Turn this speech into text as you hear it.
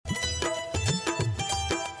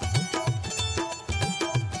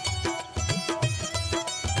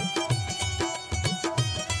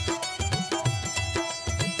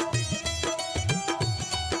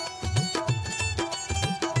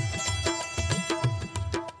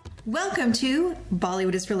Welcome to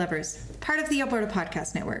Bollywood is for Lovers, part of the Alberta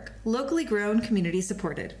Podcast Network, locally grown, community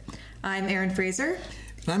supported. I'm Erin Fraser.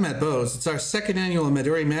 And I'm Matt Bowes. It's our second annual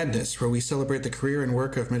Madhuri Madness, where we celebrate the career and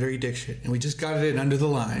work of Madhuri Dixit, and we just got it in under the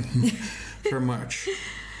line for March.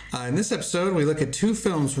 In this episode, we look at two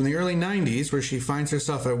films from the early 90s where she finds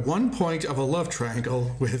herself at one point of a love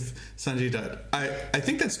triangle with Sanjay Dutt. I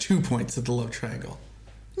think that's 2 points of the love triangle.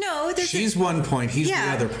 No, she's 1 point, he's the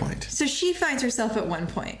other point. So she finds herself at 1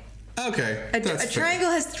 point. Okay, a triangle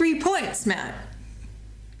has 3 points, Matt.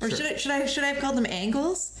 Or sure. should I have called them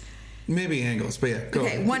angles? Maybe angles, but yeah, go.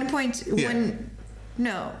 Okay, 1 point.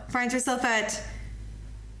 Yeah. Finds herself at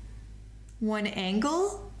one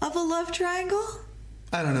angle of a love triangle?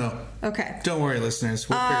 I don't know. Okay. Don't worry, listeners.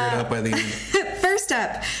 We'll figure it out by the end. First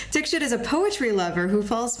up, Dixit is a poetry lover who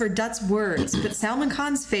falls for Dutt's words, but Salman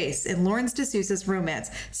Khan's face in Lawrence D'Souza's romance,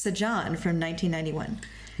 Sajan from 1991.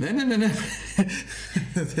 Then in an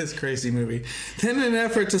this crazy movie. Then in an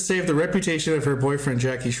effort to save the reputation of her boyfriend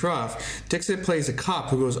Jackie Shroff, Dixit plays a cop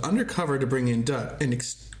who goes undercover to bring in Dutt, an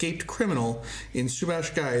escaped criminal in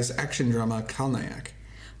Subhash Ghai's action drama Khalnayak.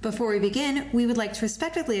 Before we begin, we would like to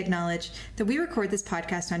respectfully acknowledge that we record this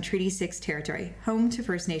podcast on Treaty 6 territory, home to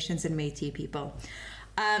First Nations and Métis people.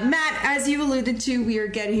 Matt, as you alluded to, we are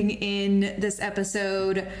getting in this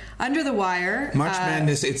episode under the wire. March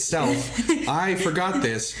Madness itself, I forgot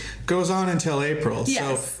this, goes on until April.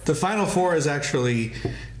 Yes. So the Final Four is actually,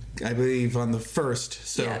 I believe, on the 1st.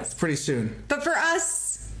 So yes. Pretty soon. But for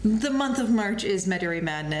us, the month of March is Madhuri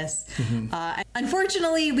Madness. Mm-hmm.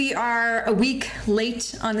 Unfortunately, we are a week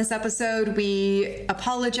late on this episode. We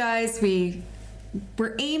apologize.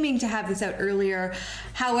 We're aiming to have this out earlier.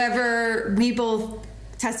 However, we both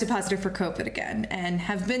tested positive for COVID again and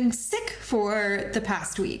have been sick for the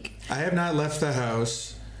past week. I have not left the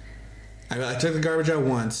house. I took the garbage out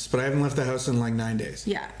once, but I haven't left the house in like 9 days.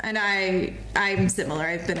 Yeah, and I'm similar.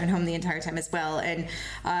 I've been at home the entire time as well. And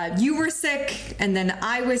you were sick, and then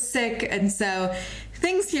I was sick, and so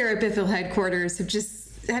things here at Biffle headquarters have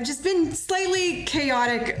just been slightly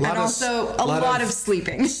chaotic, and also a lot of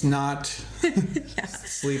sleeping. Snot, yeah.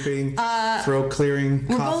 Sleeping, throat clearing,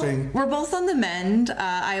 coughing. We're both on the mend.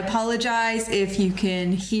 I apologize if you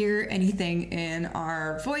can hear anything in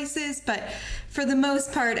our voices, but for the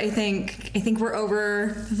most part, I think we're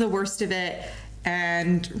over the worst of it,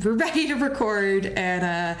 and we're ready to record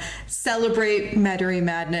and celebrate Madhuri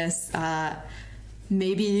Madness.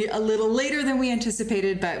 Maybe a little later than we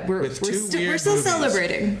anticipated, but we're still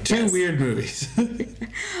celebrating. Two weird movies.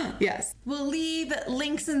 Yes. We'll leave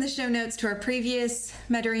links in the show notes to our previous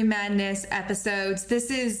Madhuri Madness episodes. This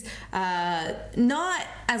is not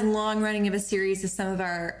as long-running of a series as some of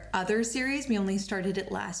our other series. We only started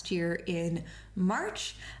it last year in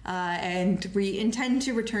March, and we intend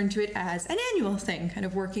to return to it as an annual thing, kind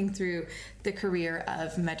of working through the career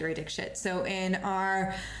of Madhuri Dixit. So in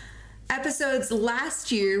our episodes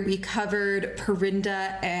last year, we covered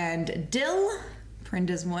Parinda and Dil.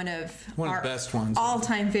 Parinda's one of our best ones,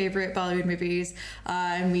 all-time favorite Bollywood movies,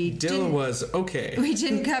 and Dil was okay. We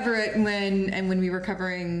didn't cover it when we were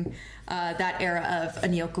covering that era of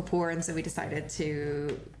Anil Kapoor, and so we decided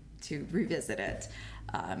to revisit it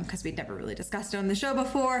because we'd never really discussed it on the show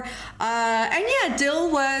before. And yeah,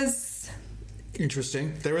 Dil was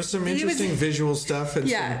interesting. There was some interesting visual stuff and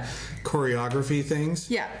some choreography things.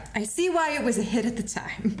 Yeah, I see why it was a hit at the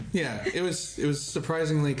time. Yeah, it was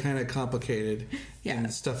surprisingly kind of complicated in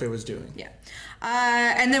the stuff it was doing. Yeah.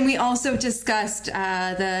 And then we also discussed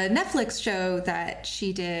the Netflix show that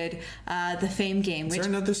she did, The Fame Game. Is there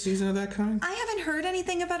another season of that kind? I haven't heard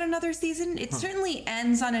anything about another season. It certainly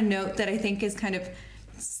ends on a note that I think is kind of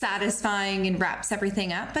satisfying and wraps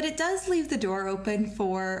everything up, but it does leave the door open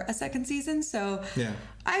for a second season, so yeah,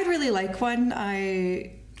 I'd really like one.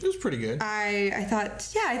 It was pretty good. I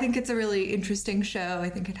thought, I think it's a really interesting show. I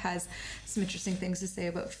think it has some interesting things to say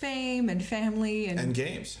about fame and family and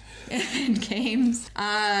games. And games.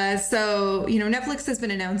 So, Netflix has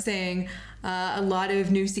been announcing a lot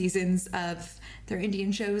of new seasons of their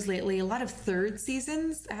Indian shows lately, a lot of third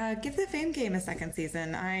seasons. Give the Fame Game a second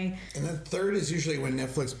season. And the third is usually when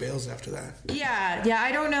Netflix bails after that. Yeah.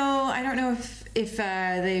 I don't know if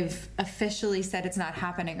they've officially said it's not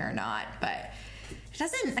happening or not, but it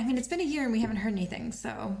doesn't. I mean, it's been a year and we haven't heard anything.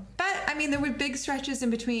 So, but I mean, there were big stretches in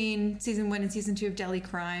between season 1 and season 2 of Delhi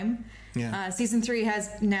Crime. Yeah. Season 3 has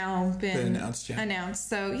now been announced.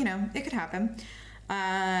 So it could happen.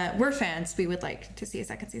 We're fans. We would like to see a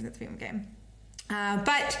second season of the Fame Game.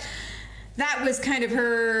 But that was kind of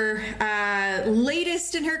her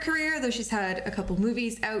latest in her career, though she's had a couple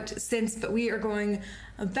movies out since. But we are going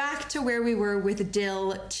back to where we were with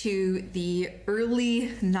Dill to the early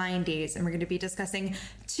 90s. And we're going to be discussing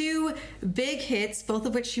two big hits, both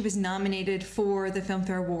of which she was nominated for the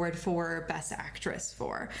Filmfare Award for Best Actress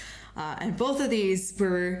for. And both of these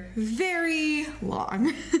were very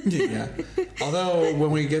long. Yeah. Although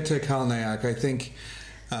when we get to Kalnayak, I think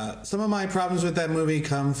some of my problems with that movie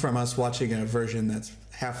come from us watching a version that's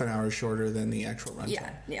half an hour shorter than the actual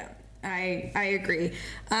runtime. Yeah. I agree.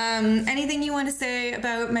 Anything you want to say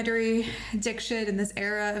about Madhuri Dixit and this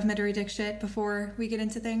era of Madhuri Dixit before we get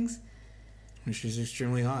into things? She's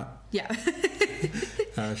extremely hot. Yeah.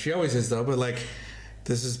 She always is, though, but like,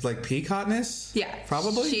 this is like peak hotness? Yeah.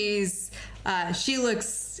 Probably? She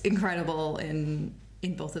looks incredible in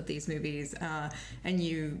both of these movies. And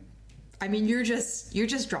you're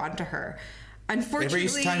just drawn to her. Unfortunately,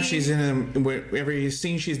 every time she's in every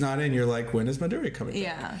scene she's not in, you're like, when is Madhuri coming back?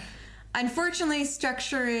 Yeah. Unfortunately,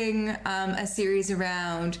 structuring a series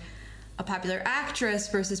around a popular actress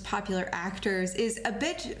versus popular actors is a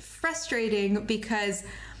bit frustrating because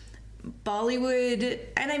Bollywood,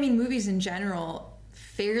 and I mean movies in general,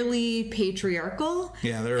 fairly patriarchal.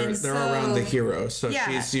 Yeah, they're around the hero, so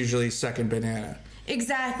she's usually second banana.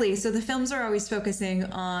 Exactly. So the films are always focusing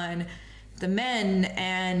on the men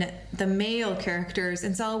and the male characters,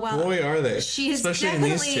 and so boy are they, she is especially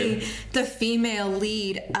definitely the female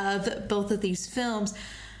lead of both of these films.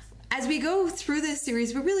 As we go through this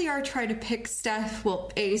series, we really are trying to pick stuff,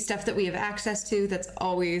 stuff that we have access to, that's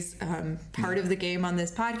always part of the game on this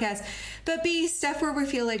podcast, but B, stuff where we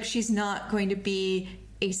feel like she's not going to be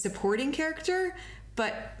a supporting character,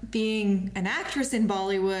 but being an actress in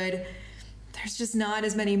Bollywood, there's just not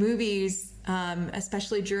as many movies,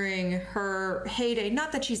 especially during her heyday.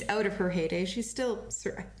 Not that she's out of her heyday. I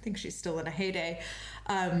think she's still in a heyday.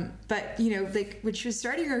 But, like when she was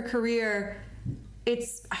starting her career,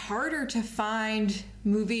 it's harder to find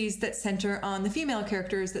movies that center on the female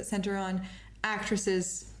characters, that center on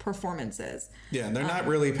actresses' performances. Yeah, they're not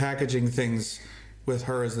really packaging things with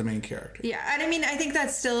her as the main character. Yeah, and I mean, I think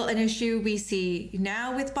that's still an issue we see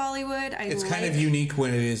now with Bollywood. It's kind of unique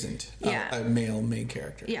when it isn't a male main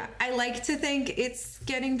character. Yeah, I like to think it's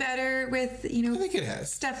getting better with, I think it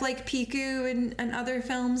has. stuff like Piku and other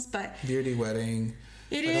films, but... Beardy Wedding.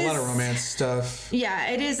 It is a lot of romance stuff.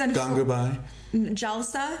 Yeah, it is... Gangubai.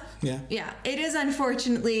 Jalsa. Yeah. Yeah, it is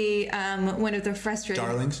unfortunately one of the frustrating...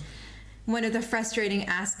 Darlings. One of the frustrating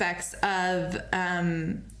aspects of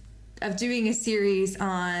doing a series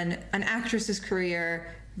on an actress's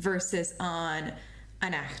career versus on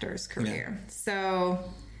an actor's career. Yeah. So,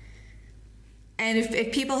 and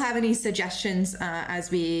if people have any suggestions as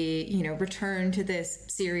we, return to this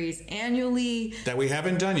series annually. That we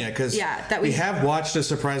haven't done yet, because we have watched a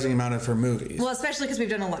surprising amount of her movies. Well, especially because we've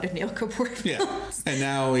done a lot of Neil Kapoor films. Yeah, and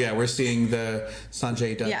now, we're seeing the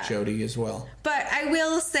Sanjay Dutt Jodi as well. But I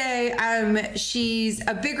will say she's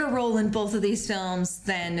a bigger role in both of these films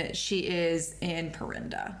than she is in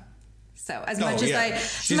Parinda. So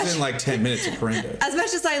she's in like 10 minutes of Parinda. As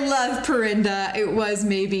much as I love Parinda, it was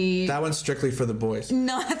maybe that one's strictly for the boys.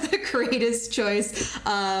 Not the greatest choice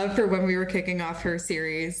for when we were kicking off her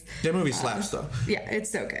series. That movie slaps though. Yeah,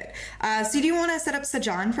 it's so good. So do you want to set up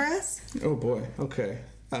Sajan for us? Oh boy. Okay.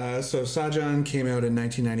 So Sajan came out in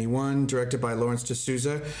 1991, directed by Lawrence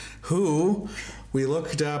D'Souza, who we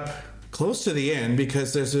looked up close to the end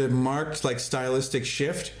because there's a marked stylistic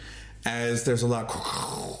shift as there's a lot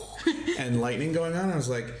and lightning going on. I was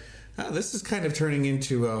like, this is kind of turning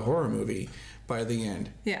into a horror movie by the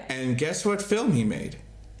end. Yeah. And guess what film he made?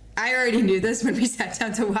 I already knew this when we sat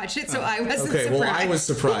down to watch it, so I wasn't surprised. Okay, well, I was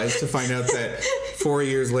surprised to find out that 5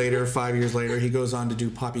 years later, he goes on to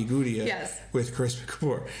do Poppy Gudia with Chris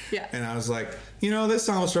Kapoor. Yeah. And I was like, this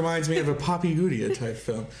almost reminds me of a Poppy Gudia type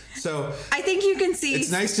film. So I think you can see...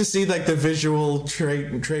 It's nice to see the visual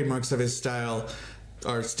trademarks of his style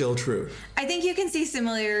are still true. I think you can see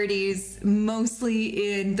similarities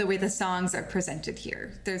mostly in the way the songs are presented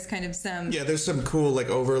here. There's kind of some... Yeah, there's some cool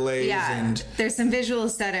overlays and... there's some visual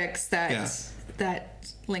aesthetics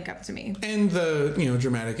that link up to me. And the,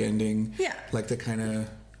 dramatic ending. Yeah. Like the kind of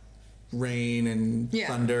rain and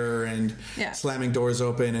thunder and slamming doors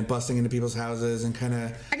open and busting into people's houses and kind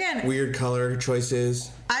of weird color choices.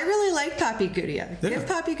 I really like Poppy Gudia. Yeah. Give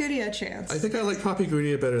Poppy Gudia a chance. I think I like Poppy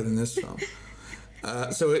Gudia better than this film.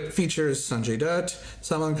 So it features Sanjay Dutt,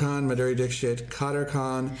 Salman Khan, Madhuri Dixit, Kader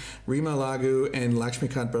Khan, Rima Lagu, and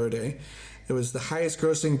Lakshmikant Berde. It was the highest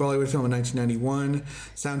grossing Bollywood film in 1991.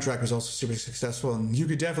 Soundtrack was also super successful, and you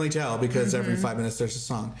could definitely tell because every 5 minutes there's a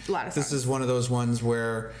song. A lot of songs. This is one of those ones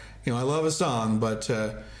where, I love a song, but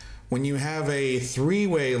when you have a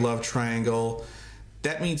three-way love triangle,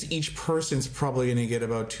 that means each person's probably going to get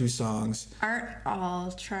about 2 songs. Aren't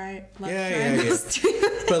all love Yeah. triangles?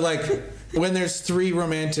 But like when there's 3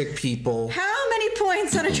 romantic people, How many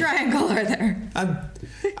points on a triangle are there?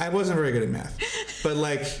 I wasn't very good at math, but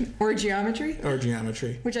like Or geometry?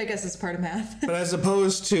 Which I guess is part of math. But as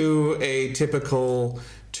opposed to a typical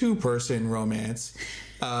 2-person romance,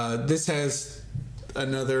 this has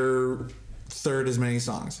another third as many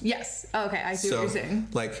songs. Yes. Okay, I see what you're saying.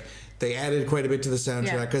 Like, they added quite a bit to the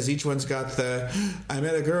soundtrack because each one's got the I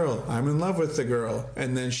met a girl, I'm in love with the girl,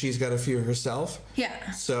 and then she's got a few herself.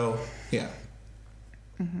 Yeah. So, yeah.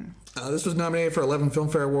 This was nominated for 11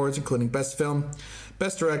 Filmfare Awards, including Best Film,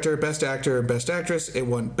 Best Director, Best Actor, and Best Actress. It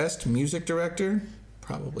won Best Music Director,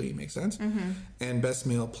 probably makes sense, and Best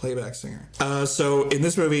Male Playback Singer. So in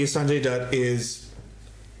this movie, Sanjay Dutt is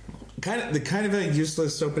kind of a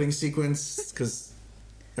useless opening sequence because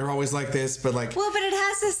they're always like this, but like... Well, but it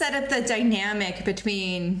has to set up the dynamic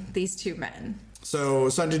between these 2 men. So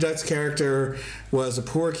Sanjay Dutt's character was a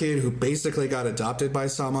poor kid who basically got adopted by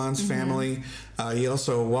Salman's family. He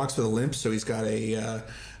also walks with a limp, so he's got a...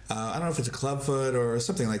 I don't know if it's a club foot or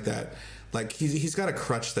something like that. Like, he's got a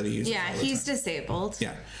crutch that he uses. Yeah, he's disabled.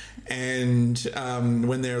 Yeah. And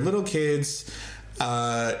when they're little kids...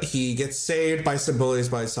 he gets saved by some bullies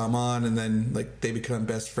by Salman, and then like they become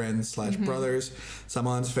best friends / brothers.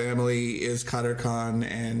 Salman's family is Kader Khan,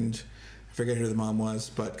 and I forget who the mom was,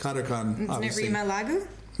 but Kader Khan obviously... Isn't it Rima Lagu?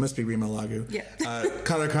 Must be Rima Lagu. Yeah.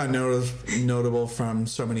 Kader Khan notable from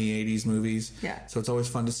so many 80s movies. Yeah. So it's always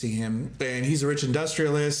fun to see him. And he's a rich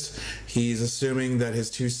industrialist. He's assuming that his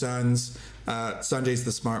 2 sons, Sanjay's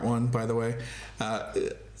the smart one, by the way,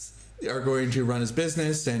 are going to run his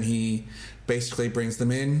business, and he basically brings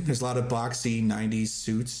them in. There's a lot of boxy 90s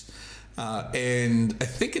suits, and I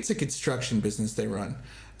think it's a construction business they run.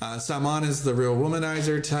 Salman is the real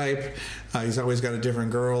womanizer type. He's always got a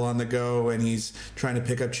different girl on the go, and he's trying to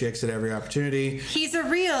pick up chicks at every opportunity. He's a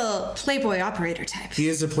real playboy operator type. He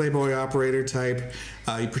is a playboy operator type.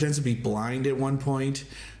 He pretends to be blind at one point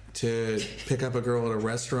to pick up a girl at a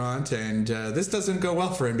restaurant, and this doesn't go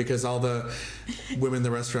well for him because all the women in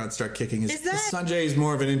the restaurant start kicking his... Sanjay is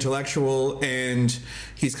more of an intellectual, and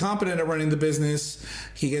he's competent at running the business.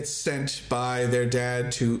 He gets sent by their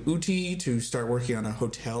dad to Uti to start working on a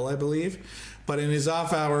hotel, I believe. But in his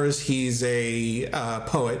off hours, he's a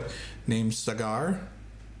poet named Sagar.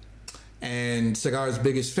 And Sagar's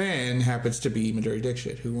biggest fan happens to be Madhuri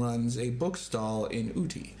Dixit, who runs a bookstall in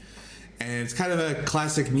Uti. And it's kind of a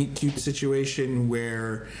classic meet cute situation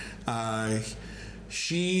where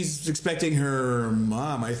she's expecting her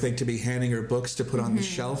mom, I think, to be handing her books to put on the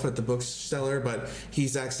shelf at the bookseller, but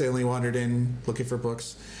he's accidentally wandered in looking for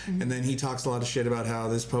books. And then he talks a lot of shit about how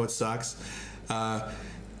this poet sucks.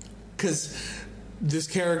 Because this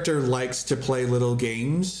character likes to play little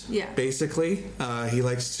games, basically. He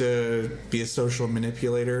likes to be a social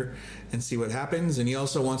manipulator and see what happens. And he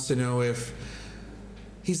also wants to know if...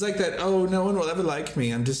 He's like that, oh, no one will ever like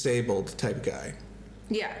me, I'm disabled type guy.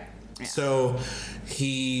 Yeah. So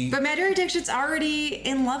he... But Madhuri Dixit's already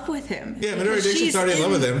in love with him. Yeah, Madhuri Dixit's already in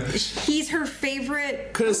love with him. He's her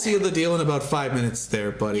favorite... Could have sealed the deal in about 5 minutes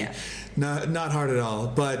there, buddy. Yeah. Not hard at all,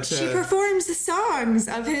 but... she performs the songs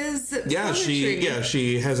of his poetry.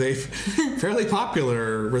 She has a fairly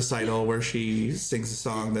popular recital where she sings a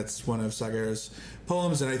song that's one of Sagar's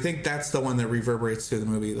poems, and I think that's the one that reverberates through the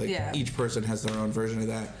movie. Each person has their own version of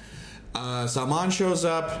that. Salman shows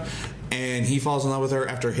up, and he falls in love with her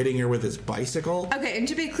after hitting her with his bicycle. Okay, and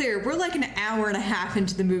to be clear, we're like an hour and a half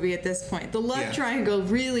into the movie at this point. The love triangle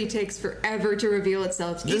really takes forever to reveal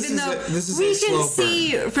itself, even though we can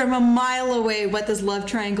see from a mile away what this love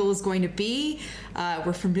triangle is going to be.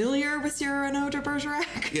 We're familiar with Cyrano de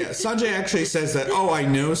Bergerac. Yeah, Sanjay actually says that, I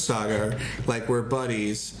know Sagar, like we're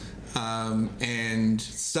buddies. And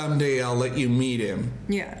someday I'll let you meet him.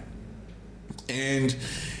 Yeah. And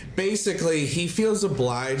basically, he feels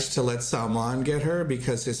obliged to let Salman get her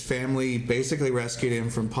because his family basically rescued him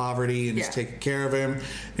from poverty and is taking care of him.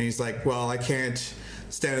 And he's like, well, I can't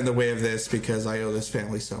stand in the way of this because I owe this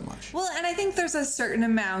family so much. Well, and I think there's a certain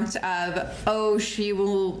amount of, she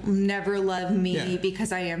will never love me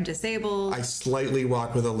because I am disabled. I slightly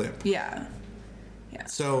walk with a limp. Yeah.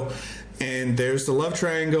 So, and there's the love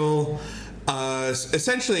triangle.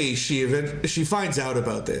 Essentially, she finds out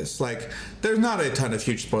about this. Like, there's not a ton of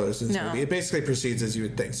huge spoilers in this movie. It basically proceeds as you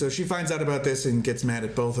would think. So she finds out about this and gets mad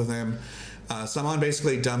at both of them. Salman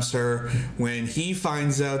basically dumps her when he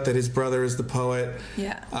finds out that his brother is the poet.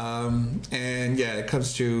 Yeah. And yeah, it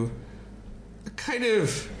comes to a kind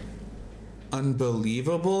of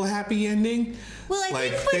unbelievable happy ending. Well, I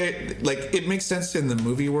think it makes sense in the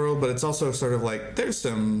movie world, but it's also sort of like there's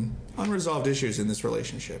some unresolved issues in this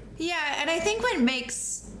relationship. Yeah, and I think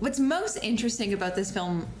what's most interesting about this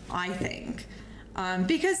film, I think,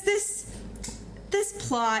 because this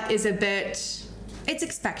plot is it's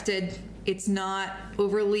expected. It's not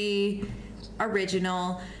overly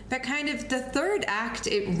original, but kind of the third act,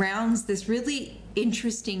 it rounds this really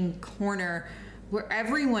interesting corner where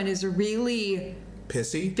everyone is really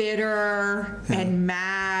pissy, bitter, and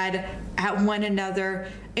mad at one another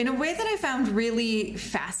in a way that I found really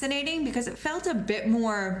fascinating, because it felt a bit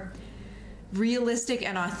more realistic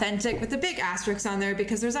and authentic, with the big asterisks on there,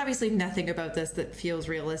 because there's obviously nothing about this that feels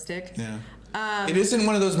realistic. Yeah. It isn't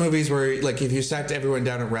one of those movies where, like, if you sat everyone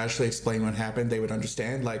down and rationally explained what happened, they would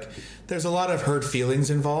understand. Like, there's a lot of hurt feelings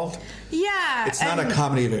involved. Yeah. It's not a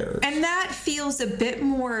comedy of errors. And that feels a bit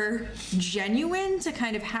more genuine to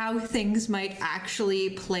kind of how things might actually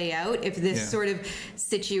play out if this sort of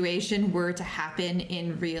situation were to happen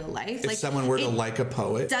in real life. If someone were to like a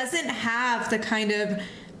poet. Doesn't have the kind of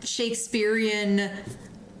Shakespearean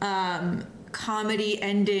comedy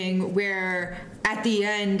ending where at the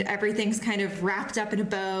end everything's kind of wrapped up in a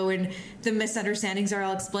bow and the misunderstandings are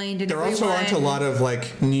all explained, and there also aren't a lot of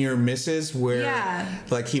like near misses where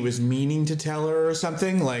like he was meaning to tell her or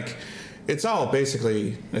something. Like, it's all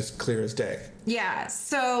basically as clear as day. Yeah,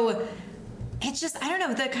 so it's just, I don't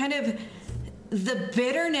know, the kind of the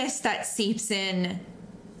bitterness that seeps in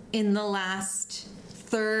the last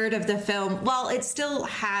third of the film, while it still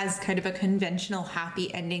has kind of a conventional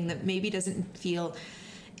happy ending that maybe doesn't feel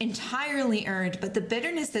entirely earned, but the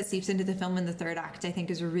bitterness that seeps into the film in the third act, I think,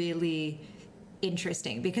 is really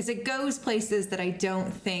interesting, because it goes places that I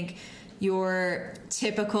don't think your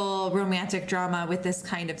typical romantic drama with this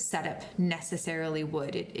kind of setup necessarily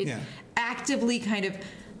would. It actively kind of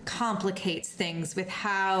complicates things with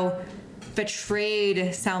how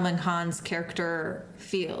betrayed Salman Khan's character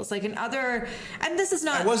feels. Like in other, and this is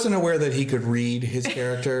not, I wasn't aware that he could read his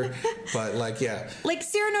character, but like, yeah. Like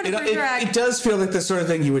Cyrano de Bergerac. It does feel like the sort of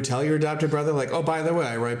thing you would tell your adopted brother, like, oh, by the way,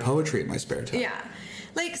 I write poetry in my spare time. Yeah.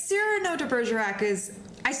 Like Cyrano de Bergerac is,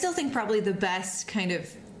 I still think, probably the best kind of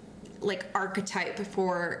like archetype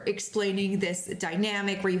for explaining this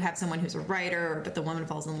dynamic where you have someone who's a writer, but the woman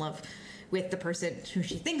falls in love with the person who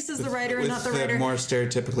she thinks is the writer and not the writer. More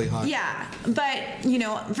stereotypically hot. Yeah, but, you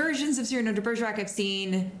know, versions of Cyrano de Bergerac I've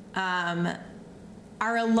seen are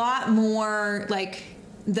a lot more like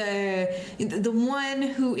the one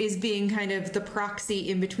who is being kind of the proxy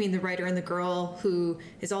in between the writer and the girl who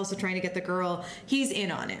is also trying to get the girl. He's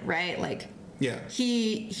in on it, right? Like, yeah,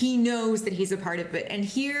 he knows that he's a part of it. And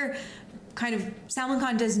here, kind of, Salman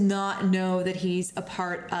Khan does not know that he's a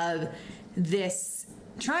part of this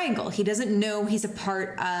triangle. He doesn't know he's a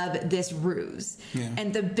part of this ruse. Yeah.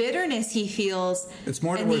 And the bitterness he feels, it's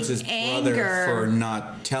more towards his brother for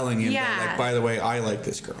not telling him that, like, by the way, I like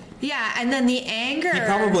this girl. Yeah, and then the anger, he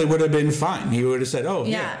probably would have been fine. He would have said, oh,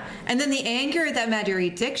 yeah. And then the anger that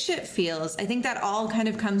Madhuri Dixit feels, I think that all kind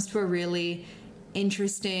of comes to a really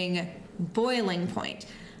interesting boiling point.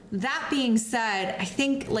 That being said, I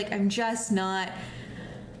think, like, I'm just not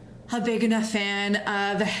a big enough fan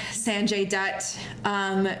of Sanjay Dutt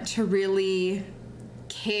to really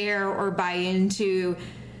care or buy into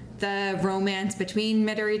the romance between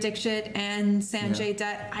Madhuri Dixit and Sanjay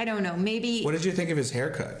Dutt. I don't know. Maybe. What did you think of his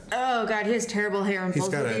haircut? Oh God, he has terrible hair in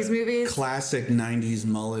both of these movies. Classic '90s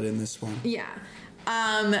mullet in this one. Yeah.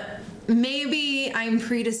 Maybe I'm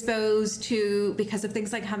predisposed to, because of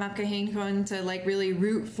things like Hum Aapke Hain Kaun, to like really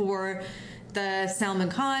root for the Salman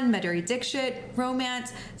Khan, Madhuri Dixit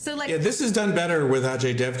romance. So like, this is done better with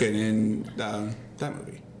Ajay Devgan in that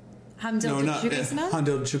movie. Hum Dil Chuki Sanam? Hum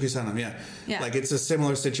Dil Chuki Sanam, yeah. Like, it's a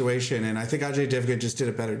similar situation, and I think Ajay Devgan just did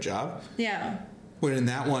a better job. Yeah. When in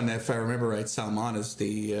that one, if I remember right, Salman is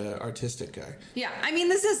the artistic guy. Yeah, I mean,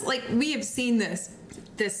 this is like, we have seen this.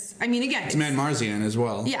 I mean, again, it's Man Marzian as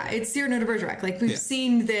well. Yeah, it's Cyrano de Bergerac. Like, we've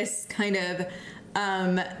seen this kind of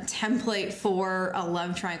template for a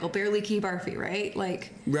love triangle. Barely Ki Barfi, right?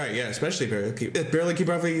 Like, right, yeah, especially Barely Ki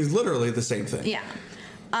Barfi is literally the same thing. Yeah.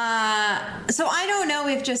 So I don't know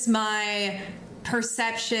if just my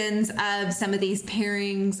perceptions of some of these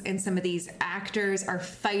pairings and some of these actors are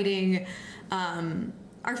fighting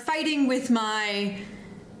with my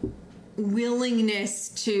willingness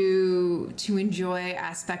to enjoy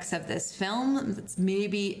aspects of this film. That's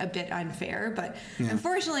maybe a bit unfair, but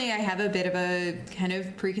unfortunately I have a bit of a kind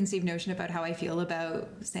of preconceived notion about how I feel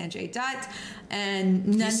about Sanjay Dutt,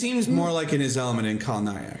 and he seems more like in his element in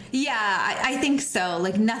Khalnayak. Yeah, I think so.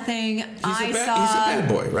 Like nothing He's a bad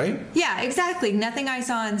boy, right? Yeah, exactly. Nothing I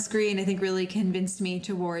saw on screen I think really convinced me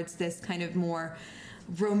towards this kind of more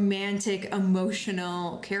romantic,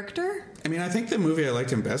 emotional character. I mean, I think the movie I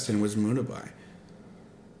liked him best in was Munabai.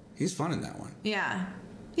 He's fun in that one. Yeah,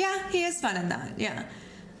 he is fun in that.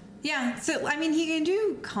 Yeah. So I mean, he can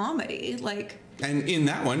do comedy, like. And in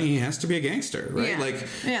that one, he has to be a gangster, right?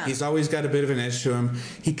 He's always got a bit of an edge to him.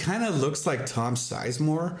 He kind of looks like Tom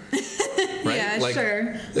Sizemore, right? Yeah,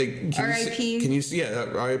 sure. R.I.P. Can you see? Yeah,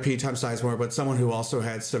 R.I.P. Tom Sizemore, but someone who also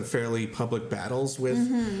had some fairly public battles with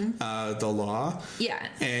the law. Yeah.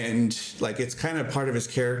 And it's kind of part of his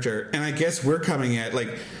character. And I guess we're coming at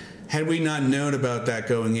had we not known about that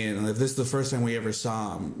going in, and if this is the first time we ever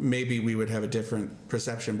saw him, maybe we would have a different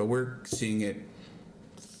perception. But we're seeing it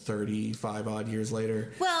 35 odd years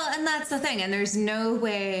later. Well, and that's the thing, and there's no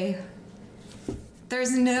way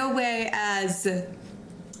as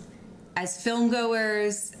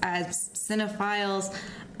filmgoers, as cinephiles,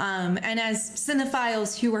 and as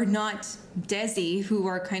cinephiles who are not Desi, who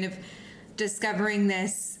are kind of discovering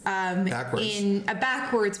this in a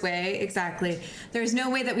backwards way, exactly. There's no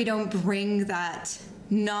way that we don't bring that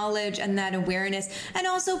knowledge and that awareness, and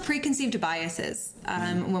also preconceived biases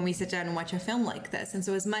when we sit down and watch a film like this. And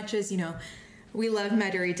so as much as we love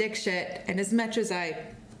Madhuri Dixit, and as much as I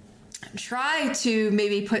try to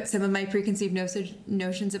maybe put some of my preconceived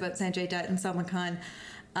notions about Sanjay Dutt and Salman Khan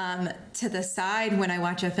to the side when I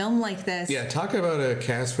watch a film like this. Yeah, talk about a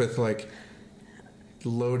cast with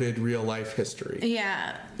loaded real life history.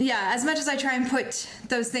 Yeah, as much as I try and put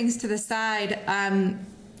those things to the side,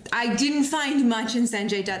 I didn't find much in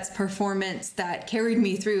Sanjay Dutt's performance that carried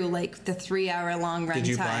me through the 3-hour-long runtime. Did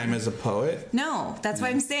you buy him as a poet? No, that's what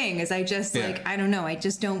I'm saying. Is I just I don't know. I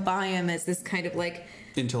just don't buy him as this kind of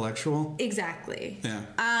intellectual. Exactly. Yeah.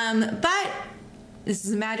 But this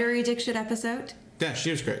is a Madhuri Dixit episode. Yeah,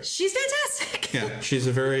 she was great. She's fantastic. Yeah, she's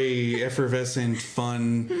a very effervescent,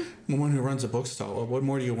 fun woman who runs a bookstall. What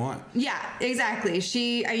more do you want? Yeah, exactly.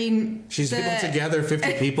 She's able together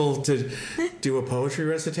 50 people to do a poetry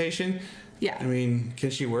recitation. Yeah. I mean,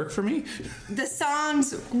 can she work for me? The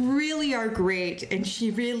songs really are great, and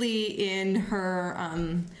she really, in her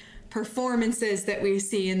performances that we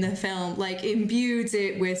see in the film, imbues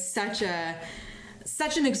it with such an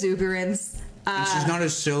exuberance. And she's not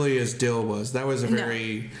as silly as Dill was. That was a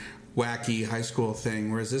very wacky high school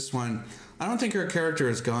thing. Whereas this one, I don't think her character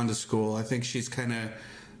has gone to school. I think she's kind of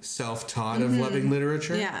self-taught of loving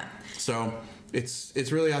literature. Yeah. So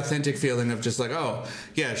it's really authentic feeling of just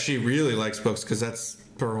she really likes books because that's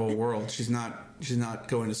her whole world. She's not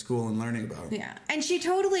going to school and learning about it. Yeah. And she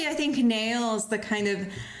totally, I think, nails the kind of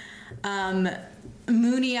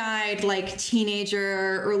moony-eyed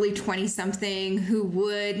teenager, early 20-something who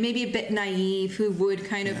would maybe a bit naive, who would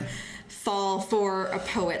kind of fall for a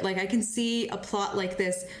poet. I can see a plot like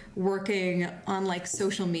this working on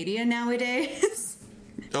social media nowadays.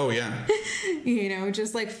 Oh yeah.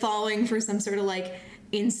 Just falling for some sort of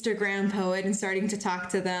Instagram poet and starting to talk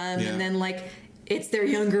to them, and then it's their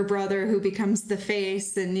younger brother who becomes the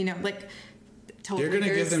face, and totally. You're going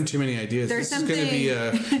to give them too many ideas. This is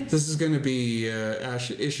going to be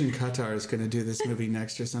Ishan Qatar is going to do this movie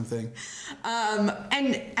next or something.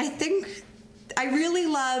 And I think I really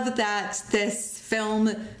love that this film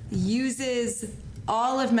uses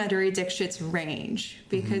all of Madhuri Dixit's range,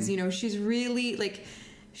 because she's really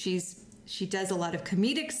she does a lot of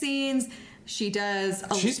comedic scenes.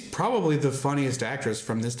 She's probably the funniest actress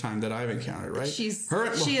from this time that I've encountered, right? She is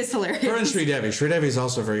hilarious. Her and Sridevi. Sridevi is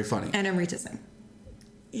also very funny. And Amrita Singh.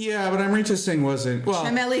 Yeah, but Amrita Singh wasn't... Well,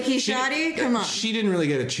 Chameli Ki Shadi? Come on. She didn't really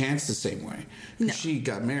get a chance the same way. No. She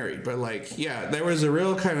got married. But, there was a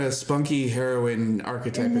real kind of spunky heroine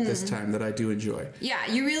archetype at this time that I do enjoy. Yeah,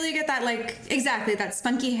 you really get that, exactly, that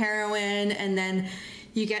spunky heroine, and then...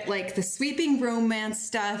 You get the sweeping romance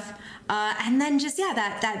stuff, and then just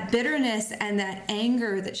that bitterness and that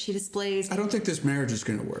anger that she displays. I don't think this marriage is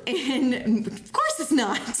going to work. And of course it's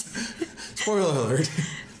not. Spoiler alert.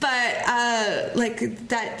 But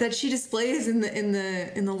that she displays in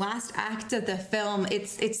the last act of the film,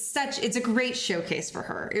 it's a great showcase for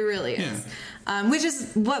her. It really is. Yeah. Which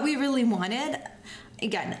is what we really wanted.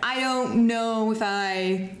 Again, I don't know if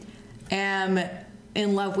I am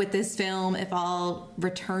in love with this film, if I'll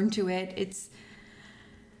return to it. It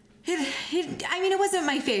wasn't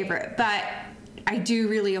my favorite, but I do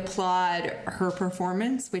really applaud her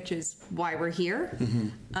performance, which is why we're here.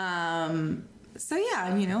 So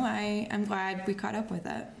yeah, you know, I'm glad we caught up with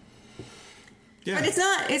it. Yeah. But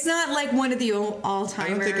it's not like one of the all-timers. I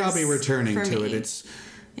don't think I'll be returning to it. It's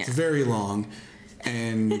very long,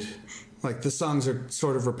 and like the songs are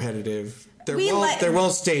sort of repetitive. They're well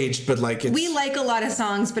staged, but like we like a lot of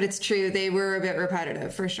songs, but it's true they were a bit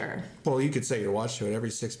repetitive for sure. Well, you could say you watched it every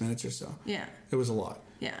 6 minutes or so. Yeah, it was a lot.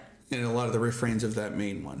 Yeah, and a lot of the refrains of that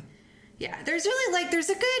main one. Yeah, there's really there's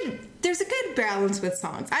a good balance with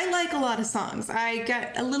songs. I like a lot of songs. I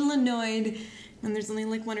got a little annoyed when there's only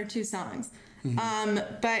like one or two songs.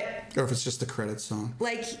 But or if it's just the credits song.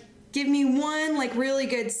 Like, give me one like really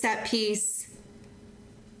good set piece,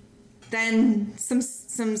 then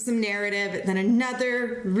some narrative, then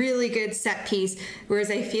another really good set piece.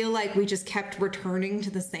 Whereas I feel like we just kept returning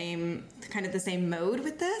to the same mode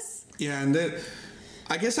with this. Yeah, and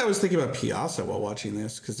I guess I was thinking about Piazza while watching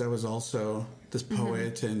this, because that was also this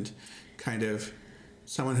poet and kind of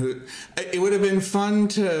someone who it would have been fun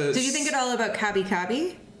to. Did you think at all about Kabi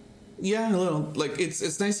Kabi? Yeah, a little. Like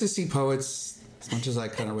it's nice to see poets, as much as I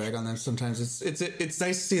kind of rag on them sometimes. It's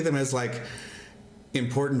nice to see them as like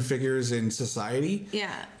important figures in society.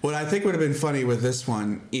 Yeah. What I think would have been funny with this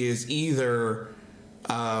one is either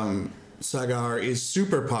Sagar is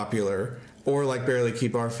super popular, or like Barely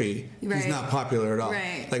Keep Our Fee. Right. He's not popular at all.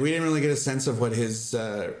 Right. Like we didn't really get a sense of what his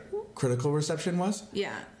critical reception was.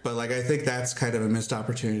 Yeah. But like I think that's kind of a missed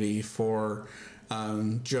opportunity for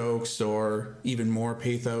jokes or even more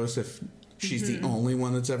pathos if she's the only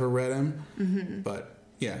one that's ever read him. But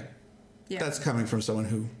yeah, that's coming from someone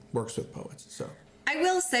who works with poets. So I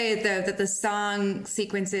will say though that the song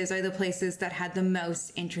sequences are the places that had the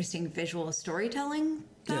most interesting visual storytelling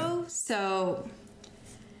though. Yeah. So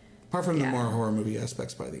apart from the more horror movie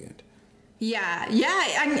aspects by the end. Yeah.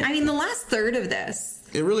 I mean the last third of this,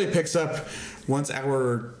 it really picks up once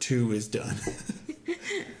hour 2 is done.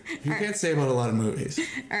 You can't say about a lot of movies.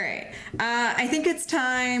 All right. I think it's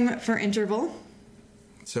time for interval.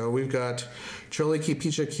 So we've got Choli Ki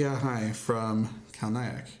Picha Kya Hai from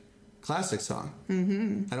Kalnayak. Classic song.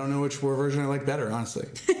 I don't know which version I like better, honestly.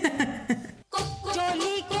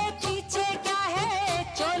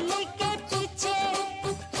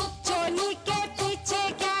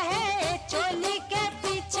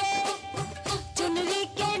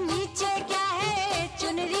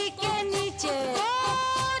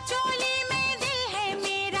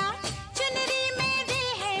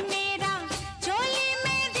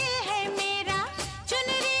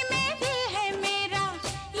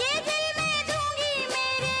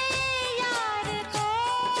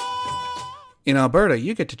 In Alberta,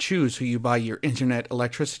 you get to choose who you buy your internet,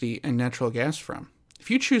 electricity, and natural gas from. If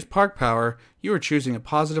you choose Park Power, you are choosing a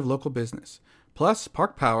positive local business. Plus,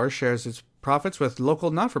 Park Power shares its profits with local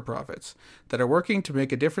not-for-profits that are working to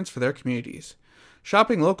make a difference for their communities.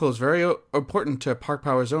 Shopping local is very important to Park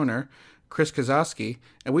Power's owner, Chris Kozowski,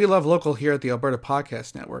 and we love local here at the Alberta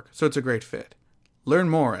Podcast Network, so it's a great fit. Learn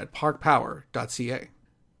more at parkpower.ca.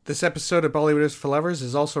 This episode of Bollywood is for Lovers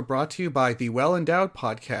is also brought to you by the Well Endowed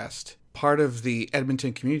Podcast, part of the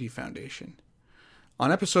Edmonton Community Foundation.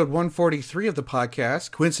 On episode 143 of the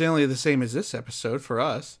podcast, coincidentally the same as this episode for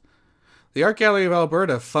us, the Art Gallery of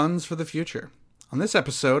Alberta Funds for the Future. On this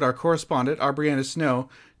episode, our correspondent, Aubriana Snow,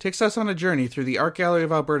 takes us on a journey through the Art Gallery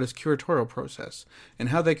of Alberta's curatorial process and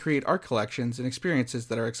how they create art collections and experiences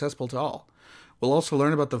that are accessible to all. We'll also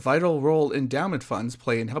learn about the vital role endowment funds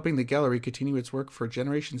play in helping the gallery continue its work for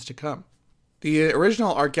generations to come. The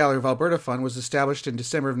original Art Gallery of Alberta Fund was established in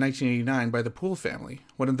December of 1989 by the Poole family,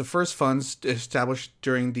 one of the first funds established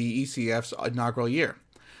during the ECF's inaugural year.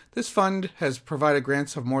 This fund has provided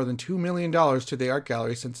grants of more than $2 million to the art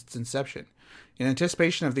gallery since its inception. In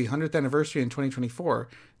anticipation of the 100th anniversary in 2024,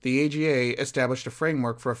 the AGA established a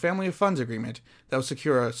framework for a family of funds agreement that will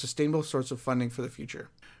secure a sustainable source of funding for the future.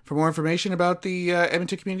 For more information about the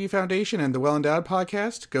Edmonton Community Foundation and the Well Endowed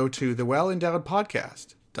Podcast, go to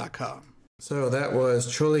thewellendowedpodcast.com. So that was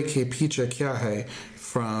Choli Ki Picha Kya Hai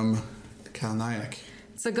from Kalnayak.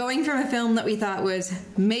 So going from a film that we thought was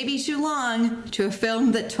maybe too long to a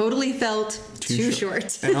film that totally felt too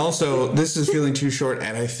short. And also, this is feeling too short,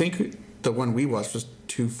 and I think the one we watched was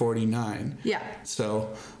 2:49. Yeah.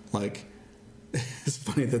 So, like, it's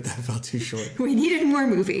funny that felt too short. We needed more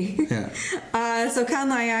movie. Yeah. So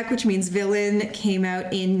Kalnayak, which means villain, came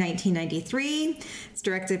out in 1993. It's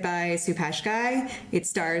directed by Subhash Ghai. It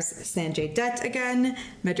stars Sanjay Dutt again,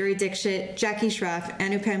 Madhuri Dixit, Jackie Shroff,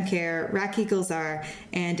 Anupam Kher, Rakhi Gulzar,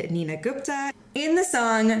 and Neena Gupta. In the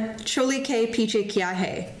song Choli Ke Piche Kya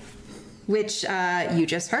Hai, which you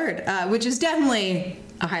just heard, which is definitely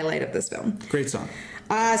a highlight of this film. Great song.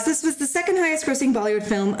 So this was the second highest grossing Bollywood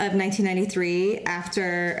film of 1993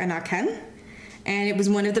 after Anakin, and it was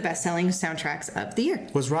one of the best-selling soundtracks of the year.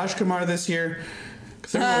 Was Raj Kumar this year?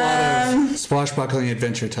 Because there were a lot of swashbuckling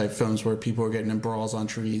adventure type films where people were getting in brawls on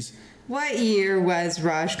trees. What year was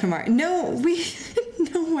Raj Kumar? No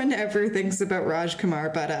one ever thinks about Raj Kumar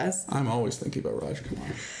but us. I'm always thinking about Raj Kumar.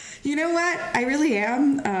 You know what? I really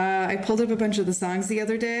am. I pulled up a bunch of the songs the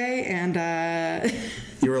other day, and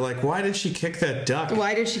you were like, "Why did she kick that duck?"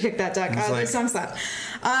 Why did she kick that duck? The song slapped.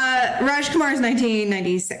 Raj Kumar is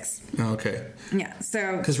 1996. Okay. Yeah.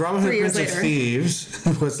 So because Robin Hood Prince of Thieves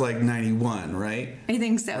was like 91, right? I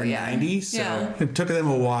think so. Or yeah. 90. So yeah. it took them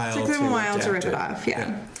a while. To rip it off.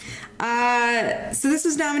 Yeah. So this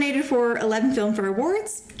was nominated for 11 Filmfare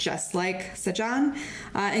Awards, just like Sajan,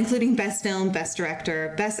 including Best Film, Best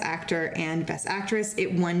Director, Best Actor, and Best Actress.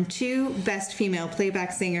 It won 2 Best Female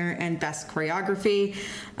Playback Singer and Best Choreography.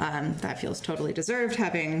 That feels totally deserved,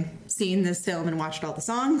 having seen this film and watched all the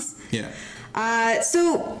songs. Yeah.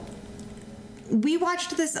 So we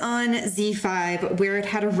watched this on Z5, where it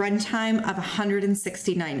had a runtime of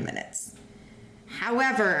 169 minutes.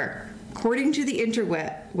 However, according to the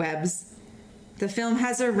interwebs, the film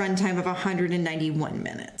has a runtime of 191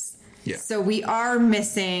 minutes. Yeah. So we are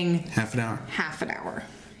missing half an hour.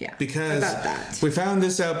 Yeah. Because about that. We found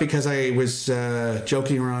this out because I was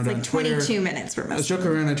joking around on Twitter. 22 minutes for most. I was joking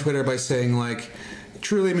around on Twitter by saying, like,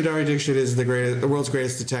 truly Madhuri Dixit is the world's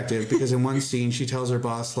greatest detective, because in one scene she tells her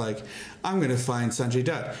boss, like, I'm going to find Sanjay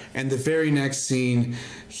Dutt. And the very next scene,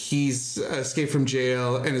 he's escaped from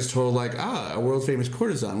jail and is told, like, a world famous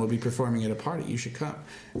courtesan will be performing at a party. You should come.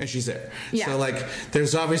 And she's there. Yeah. So, like,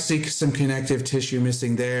 there's obviously some connective tissue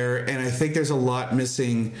missing there. And I think there's a lot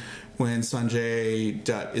missing when Sanjay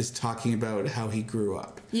Dutt is talking about how he grew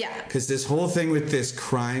up. Yeah. Because this whole thing with this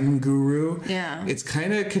crime guru, it's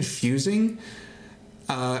kind of confusing.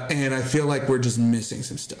 And I feel like we're just missing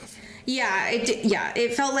some stuff. Yeah,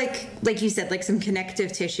 it felt like you said, like some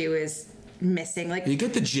connective tissue is missing. Like, you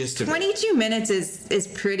get the gist of 22 minutes is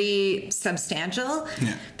pretty substantial.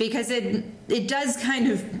 Yeah. Because it does kind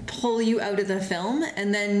of pull you out of the film,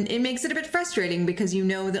 and then it makes it a bit frustrating because you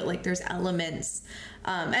know that, like, there's elements.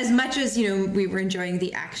 As much as, you know, we were enjoying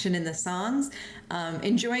the action in the songs,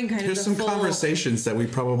 enjoying kind there's of the some conversations that we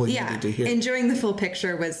probably needed to hear. Enjoying the full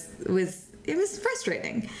picture was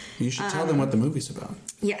frustrating. You should tell them what the movie's about.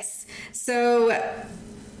 Yes. So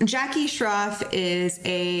Jackie Shroff is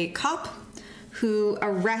a cop who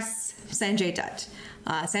arrests Sanjay Dutt.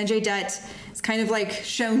 Sanjay Dutt is kind of like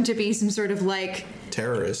shown to be some sort of like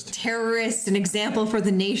terrorist, an example for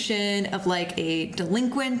the nation of like a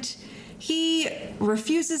delinquent. He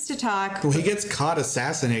refuses to talk. Well, he gets caught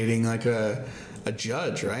assassinating like a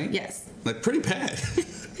judge, right? Yes. Like pretty bad.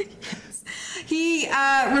 He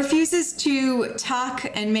refuses to talk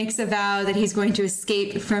and makes a vow that he's going to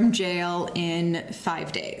escape from jail in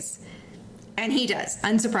 5 days. And he does.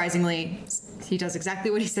 Unsurprisingly, he does exactly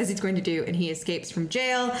what he says he's going to do, and he escapes from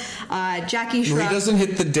jail. Jackie Shroff... Well, he doesn't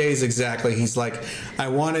hit the days exactly. He's like, I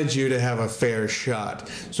wanted you to have a fair shot,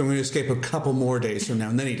 so I'm going to escape a couple more days from now,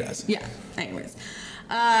 and then he does. Yeah, anyways.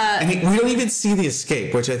 And we don't even see the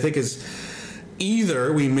escape, which I think is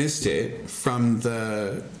either we missed it from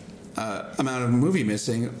the... amount of movie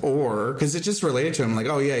missing, or because it just related to him, like,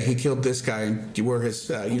 oh yeah, he killed this guy and you wore his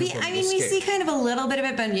uniform. I mean, we see kind of a little bit of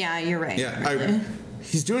it, but yeah, you're right. Yeah, really.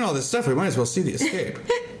 He's doing all this stuff. We might as well see the escape.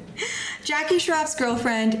 Jackie Shroff's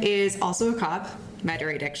girlfriend is also a cop,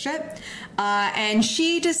 Madhuri Dixit, and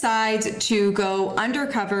she decides to go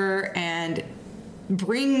undercover and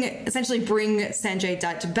bring Sanjay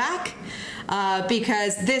Dutt back.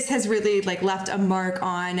 Because this has really like left a mark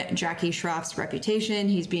on Jackie Shroff's reputation.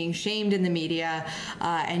 He's being shamed in the media,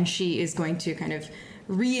 and she is going to kind of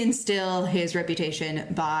reinstill his reputation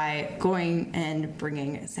by going and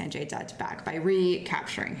bringing Sanjay Dutt back, by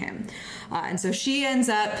recapturing him. And so she ends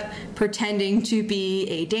up pretending to be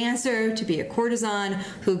a dancer, to be a courtesan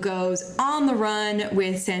who goes on the run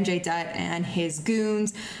with Sanjay Dutt and his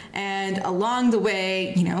goons. And along the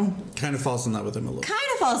way, you know... kind of falls in love with him a little.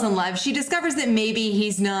 Kind of falls in love. She discovers that maybe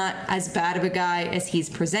he's not as bad of a guy as he's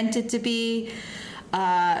presented to be.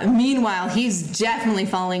 Meanwhile, he's definitely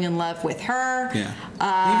falling in love with her. Yeah.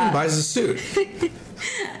 He even buys a suit.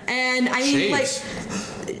 And I mean, like,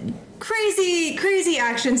 crazy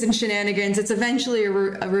actions and shenanigans. It's eventually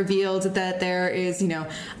revealed that there is, you know,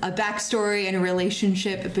 a backstory and a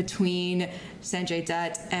relationship between Sanjay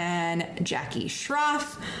Dutt and Jackie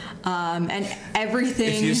Schroff, and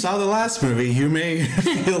everything. If you saw the last movie, you may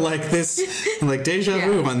feel like deja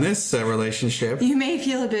vu on this relationship. You may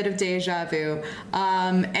feel a bit of deja vu.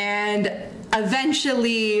 And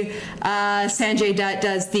eventually, Sanjay Dutt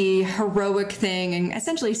does the heroic thing and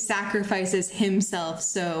essentially sacrifices himself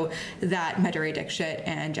so that Madhuri Dixit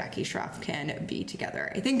and Jackie Schroff can be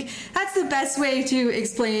together. I think that's the best way to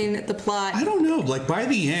explain the plot. I don't know. Like, by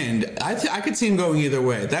the end, I could see him going either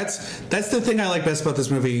way. That's the thing I like best about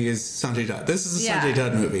this movie is Sanjay Dutt. This is a Sanjay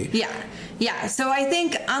Dutt movie. Yeah. So I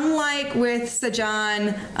think, unlike with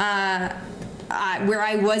Sajan, where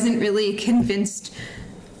I wasn't really convinced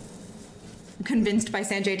by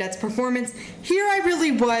Sanjay Dutt's performance, here I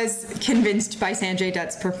really was convinced by Sanjay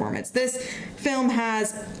Dutt's performance. This film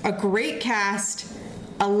has a great cast,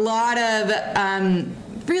 a lot of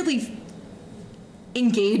really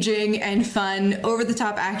engaging and fun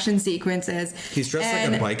over-the-top action sequences. He's dressed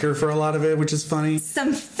like a biker for a lot of it, which is funny.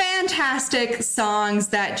 Some fantastic songs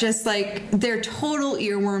that just they're total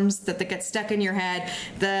earworms that get stuck in your head.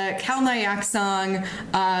 The Kal Nayak song,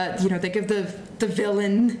 they give the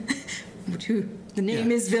villain who the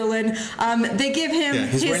name is Villain. They give him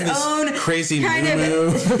his own crazy kind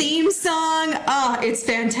of theme song. Oh, it's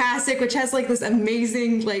fantastic, which has this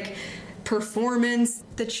amazing performance.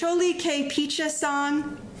 The Choli Ke Picha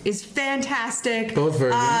song is fantastic. Both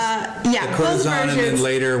versions. The both versions. And then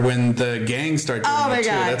later when the gang start doing it too,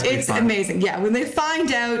 that's pretty fun. Amazing. Yeah, when they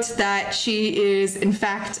find out that she is in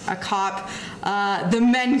fact a cop, the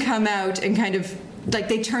men come out and kind of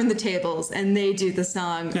they turn the tables and they do the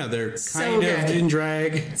song. Yeah, they're kind of in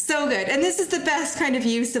drag. So good. And this is the best kind of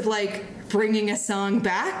use of bringing a song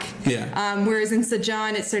back. Yeah. Whereas in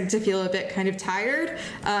Sajan, it started to feel a bit kind of tired.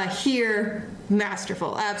 Here,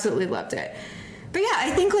 masterful. Absolutely loved it. But yeah,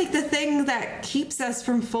 I think the thing that keeps us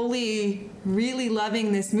from fully really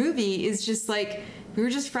loving this movie is just we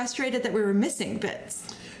were just frustrated that we were missing bits.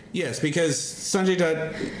 Yes, because Sanjay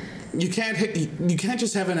Dutt, you can't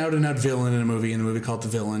just have an out-and-out villain in a movie called The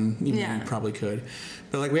Villain. You probably could.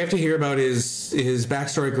 But we have to hear about his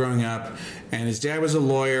backstory growing up, and his dad was a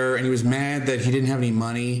lawyer, and he was mad that he didn't have any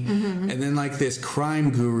money. Mm-hmm. And then this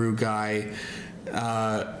crime guru guy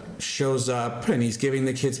shows up, and he's giving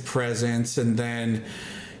the kids presents, and then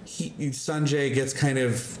Sanjay gets kind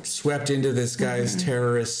of swept into this guy's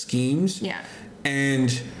terrorist schemes. Yeah.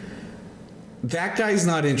 And that guy's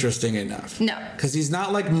not interesting enough. No. Because he's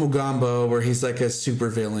not like Mugambo, where he's a super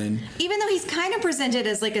villain. Even though he's kind of presented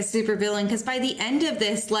as a super villain, because by the end of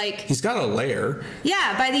this, he's got a lair.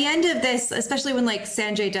 Yeah, by the end of this, especially when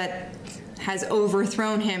Sanjay Dutt has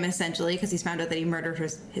overthrown him, essentially, because he's found out that he murdered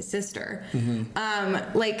his sister. Mm-hmm.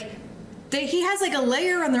 He has a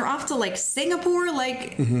lair, and they're off to Singapore.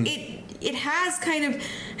 It has kind of,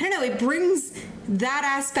 I don't know, it brings that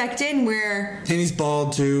aspect in where... And he's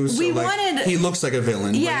bald too, so he looks like a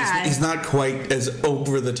villain. Yeah. He's not quite as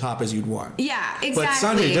over the top as you'd want. Yeah, exactly. But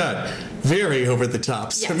Sanjay Dutt, very over the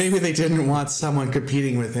top. So maybe they didn't want someone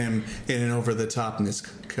competing with him in an over the topness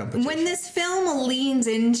competition. When this film leans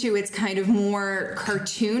into its kind of more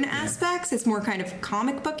cartoon aspects, its more kind of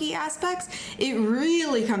comic booky aspects, it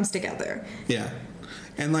really comes together. Yeah.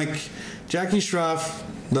 And Jackie Schroff,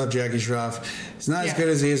 love Jackie Schroff. He's not as good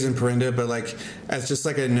as he is in Perinda, but as just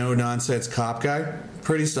a no-nonsense cop guy,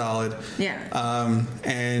 pretty solid. Yeah.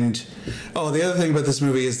 And the other thing about this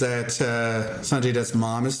movie is that Sanjay Dutt's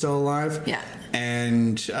mom is still alive. Yeah.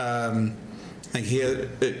 And Jackie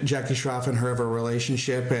Schroff and her have a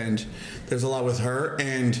relationship, and there's a lot with her.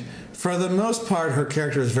 And for the most part, her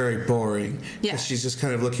character is very boring. Yeah. She's just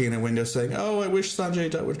kind of looking in a window saying, "Oh, I wish Sanjay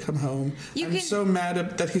Dutt would come home. I'm so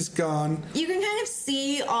mad that he's gone." You can kind of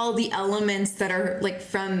see all the elements that are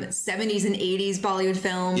from 70s and 80s Bollywood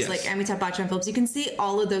films, like Amitabh Bachchan films. You can see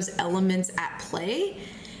all of those elements at play.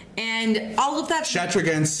 And all of that...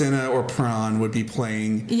 Shatrughan Sinha or Pran would be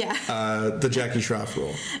playing the Jackie Schroff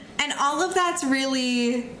role. And all of that's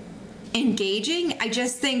really engaging. I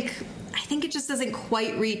think it just doesn't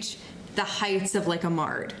quite reach the heights of a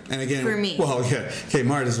Mard. And again, for me. Well, yeah. Okay,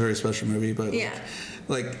 Mard is a very special movie, but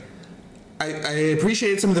I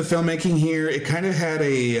appreciated some of the filmmaking here. It kind of had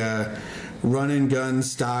a run and gun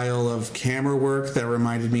style of camera work that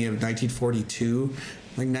reminded me of 1942.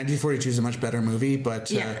 1942 is a much better movie,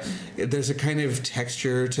 but there's a kind of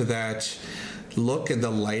texture to that look and the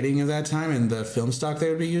lighting of that time and the film stock they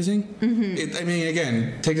would be using. Mm-hmm.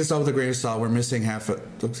 Again, take this all with a grain of salt. We're missing half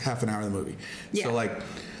an hour of the movie. Yeah. So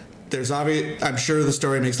there's I'm sure the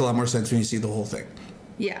story makes a lot more sense when you see the whole thing.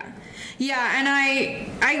 Yeah. Yeah, and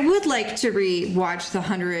I would like to re-watch the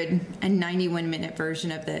 191-minute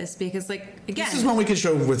version of this because, like, again, this is one we could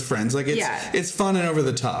show with friends. Like, it's fun and over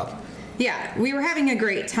the top. Yeah, we were having a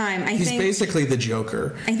great time. He's basically the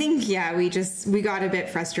Joker. I think, yeah, we got a bit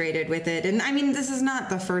frustrated with it. And, I mean, this is not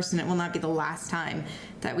the first and it will not be the last time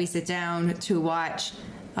that we sit down to watch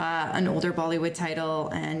an older Bollywood title,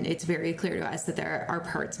 and it's very clear to us that there are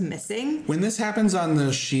parts missing. When this happens on the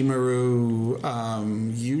Shimaru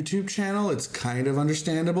YouTube channel, it's kind of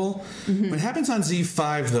understandable. Mm-hmm. When it happens on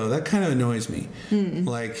Z5, though, that kind of annoys me. Mm-hmm.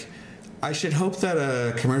 Like, I should hope that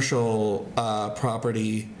a commercial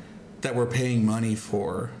property that we're paying money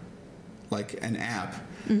for, like an app,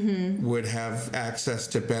 mm-hmm. would have access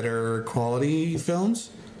to better quality films.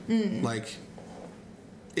 Mm. Like...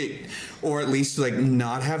 or at least like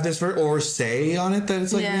not have this or say on it that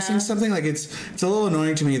it's like missing something. Like it's a little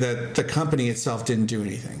annoying to me that the company itself didn't do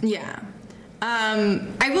anything. Yeah.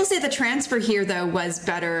 I will say the transfer here though was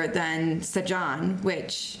better than Sajan,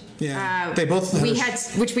 which they both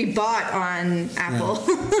which we bought on Apple.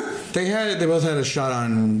 Yeah. They both had a shot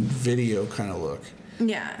on video kind of look.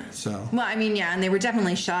 Yeah. So. Well, I mean, yeah, and they were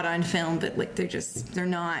definitely shot on film, but like they're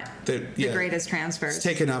not the greatest transfers. It's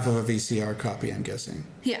taken off of a VCR copy, I'm guessing.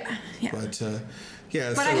 Yeah. But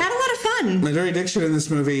But I had a lot of fun. Madhuri Dixit in this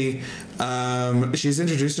movie, she's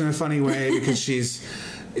introduced in a funny way because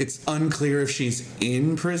it's unclear if she's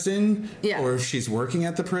in prison or if she's working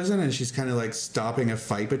at the prison, and she's kind of like stopping a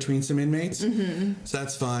fight between some inmates. Mm-hmm. So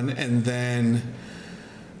that's fun. And then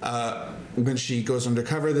when she goes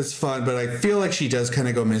undercover, that's fun, but I feel like she does kind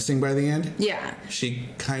of go missing by the end. Yeah.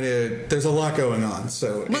 There's a lot going on.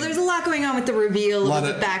 There's a lot going on with the reveal of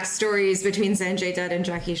the backstories between Sanjay Dutt and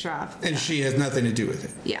Jackie Shroff. And she has nothing to do with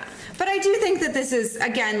it. Yeah. But I do think that this is,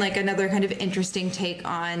 again, like another kind of interesting take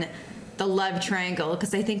on the love triangle,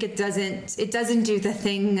 because I think it doesn't do the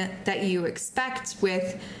thing that you expect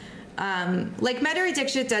with... like Madhuri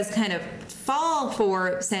Dixit does kind of fall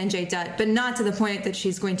for Sanjay Dutt, but not to the point that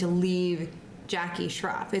she's going to leave Jackie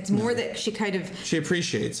Shroff. It's more that she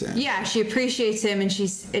appreciates him. Yeah, she appreciates him, and she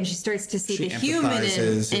starts to see the human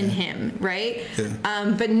in him, right?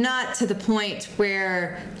 Yeah. But not to the point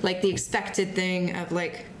where like the expected thing of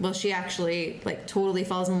like, well, she actually like totally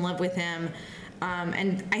falls in love with him.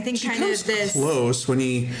 And I think she comes close when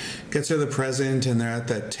he gets her the present and they're at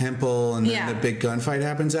that temple and then the big gunfight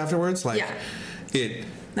happens afterwards. Like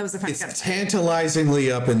that was the fun. It's tantalizingly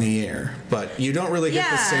up in the air, but you don't really get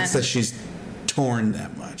the sense that she's torn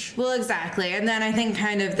that much. Well, exactly. And then I think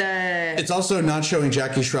kind of it's also not showing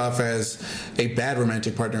Jackie Shroff as a bad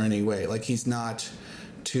romantic partner in any way. Like he's not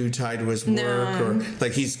too tied to his work or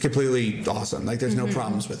like he's completely awesome. Like there's no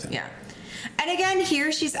problems with him. Yeah. And again,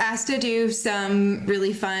 here she's asked to do some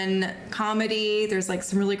really fun comedy. There's like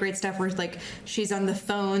some really great stuff where like she's on the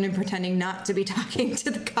phone and pretending not to be talking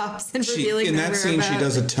to the cops and revealing in that scene. She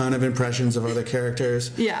does a ton of impressions of other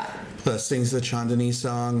characters. Yeah. Plus sings the Chandani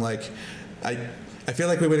song. Like I feel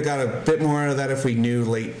like we would have got a bit more out of that if we knew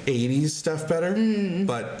late 80s stuff better. Mm.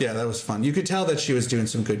 But yeah, that was fun. You could tell that she was doing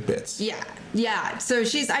some good bits. Yeah. Yeah. So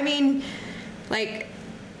she's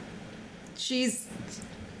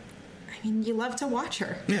you love to watch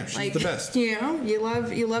her. Yeah, she's the best. You know, you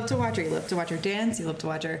love to watch her. You love to watch her dance. You love to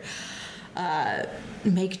watch her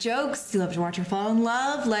make jokes. You love to watch her fall in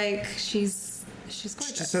love. Like she's gorgeous.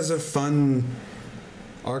 She just has a fun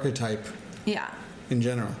archetype. Yeah. In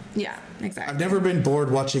general. Yeah, exactly. I've never been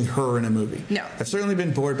bored watching her in a movie. No. I've certainly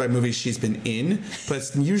been bored by movies she's been in, but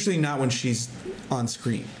it's usually not when she's on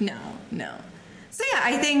screen. No. So yeah,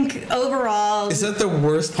 I think overall... Is that the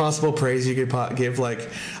worst possible praise you could give? Like,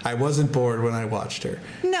 I wasn't bored when I watched her.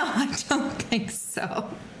 No, I don't think so.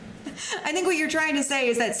 I think what you're trying to say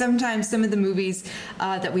is that sometimes some of the movies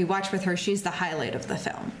that we watch with her, she's the highlight of the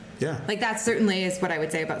film. Yeah. Like, that certainly is what I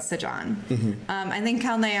would say about Sajan. Mm-hmm. I think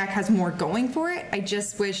Kalnayak has more going for it. I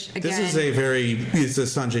just wish, again... This is it's a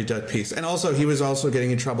Sanjay Dutt piece. And also, he was also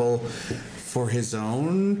getting in trouble for his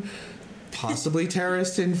own... possibly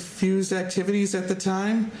terrorist-infused activities at the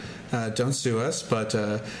time. Don't sue us, but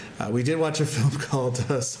we did watch a film called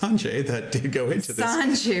Sanjay that did go into this.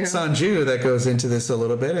 Sanju that goes into this a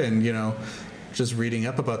little bit, and just reading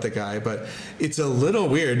up about the guy. But it's a little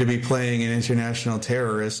weird to be playing an international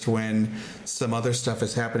terrorist when some other stuff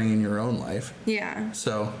is happening in your own life. Yeah.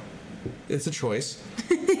 So it's a choice.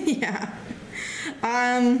 Yeah.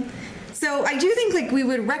 So I do think we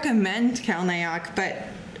would recommend Kalnayak, but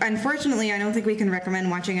unfortunately, I don't think we can recommend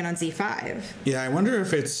watching it on Z5. Yeah, I wonder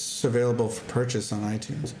if it's available for purchase on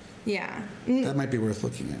iTunes. Yeah. That might be worth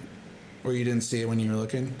looking at. Or you didn't see it when you were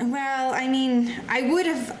looking? Well, I mean, I would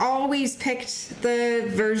have always picked the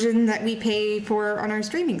version that we pay for on our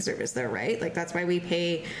streaming service, though, right? Like, that's why we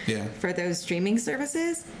pay for those streaming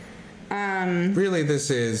services. Really,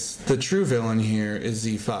 the true villain here is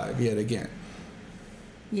Z5, yet again.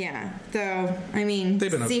 Yeah, though, I mean,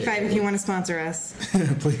 Z5, if you want to sponsor us.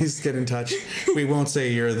 Please get in touch. We won't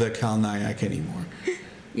say you're the Kal Nayak anymore.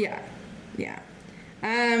 Yeah.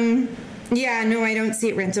 Yeah, no, I don't see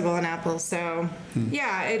it rentable on Apple, so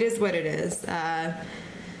yeah, it is what it is.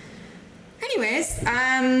 Anyways,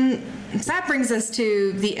 so that brings us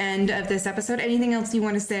to the end of this episode. Anything else you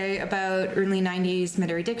want to say about early 90s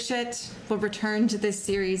Madhuri Dixit? We'll return to this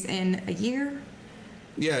series in a year.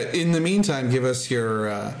 Yeah, in the meantime, give us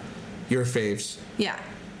your faves. Yeah.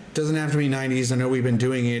 Doesn't have to be 90s. I know we've been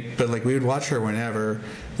doing it, but like we would watch her whenever.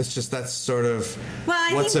 That's sort of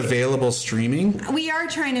what's available streaming. We are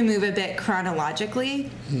trying to move a bit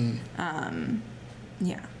chronologically.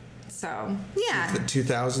 Yeah. So, yeah. The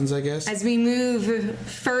 2000s, I guess. As we move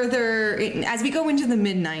further, as we go into the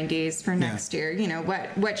mid-90s for next year, you know,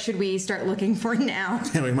 what should we start looking for now?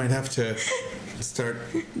 Yeah, we might have to start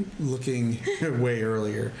looking way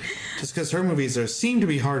earlier. Just because her movies seem to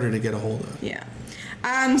be harder to get a hold of. Yeah.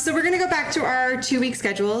 So we're going to go back to our 2-week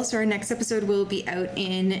schedule. So our next episode will be out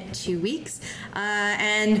in 2 weeks.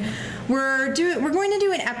 And we're going to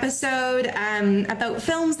do an episode about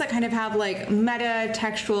films that kind of have like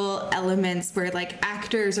meta-textual elements where like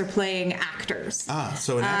actors are playing actors.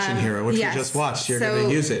 So an action hero, which we just watched. You're going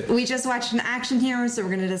to use it. We just watched an action hero, so we're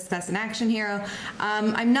going to discuss an action hero.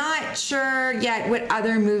 I'm not sure yet what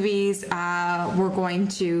other movies we're going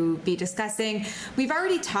to be discussing. We've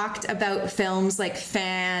already talked about films like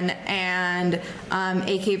Fan and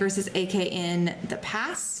AK versus AK in the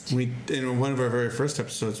past. In one of our very first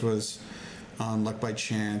episodes was on Luck by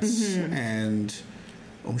Chance and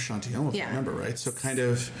Om Shanti Om, if I remember right. So kind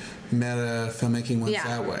of meta filmmaking ones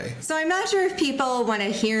that way. So I'm not sure if people want to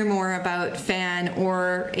hear more about Fan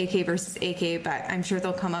or AK versus AK, but I'm sure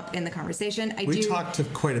they'll come up in the conversation. We talked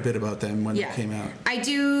quite a bit about them when they came out.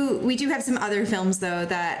 We do have some other films, though,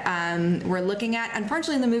 that we're looking at.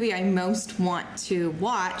 Unfortunately, the movie I most want to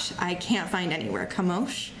watch, I can't find anywhere.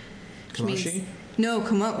 Kamosh. Kamoshi? No,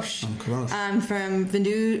 Kamosh. Kamosh. From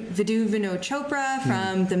Vidhu Vinod Chopra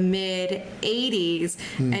from the mid-'80s.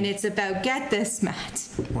 And it's about, get this, Matt.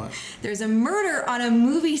 What? There's a murder on a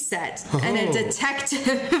movie set, and a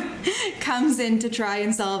detective comes in to try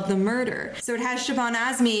and solve the murder. So it has Shabana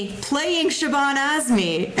Azmi playing Shabana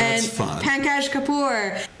Azmi. That's and fun. Pankaj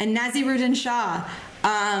Kapoor and Naziruddin Shah.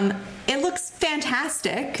 It looks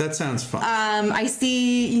fantastic. That sounds fun. I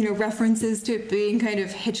see, references to it being kind of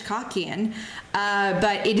Hitchcockian,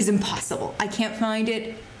 but it is impossible. I can't find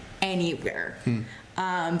it anywhere.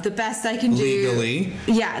 The best I can do... Legally?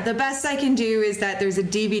 Yeah, the best I can do is that there's a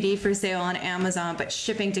DVD for sale on Amazon, but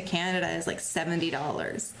shipping to Canada is like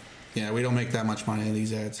 $70. Yeah, we don't make that much money in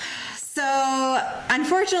these ads. So,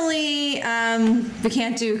 unfortunately, we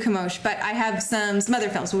can't do Kamosh, but I have some other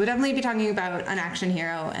films. We'll definitely be talking about an action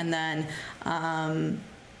hero, and then,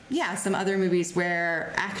 some other movies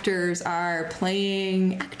where actors are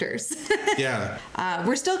playing actors. Yeah.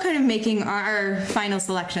 We're still kind of making our final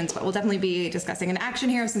selections, but we'll definitely be discussing an action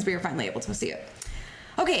hero since we were finally able to see it.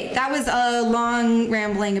 Okay, that was a long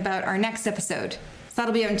rambling about our next episode. So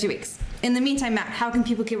that'll be out in 2 weeks. In the meantime, Matt, how can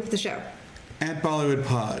people keep up with the show? At Bollywood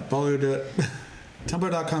Pod.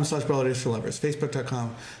 Tumblr.com/BollywoodForLovers.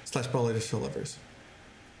 Facebook.com/BollywoodForLovers.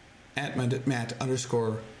 At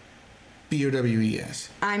Matt_BOWES.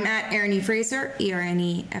 I'm at Erin E. Fraser,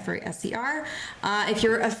 ERNEFRASER. If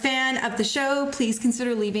you're a fan of the show, please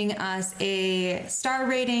consider leaving us a star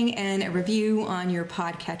rating and a review on your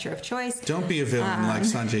podcatcher of choice. Don't be a villain like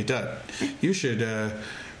Sanjay Dutt. You should...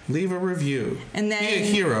 leave a review. And then, be a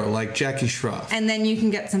hero like Jackie Schroff. And then you can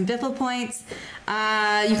get some Biffle points.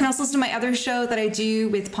 You can also listen to my other show that I do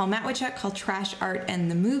with Paul Matwichuk called Trash Art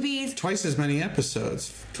and the Movies. Twice as many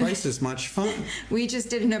episodes. Twice as much fun. We just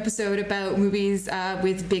did an episode about movies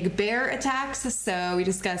with big bear attacks. So we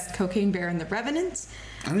discussed Cocaine Bear and The Revenant.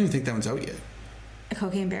 I don't even think that one's out yet. A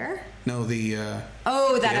Cocaine Bear? No,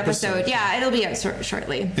 that episode. Yeah, it'll be out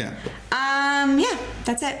shortly. Yeah.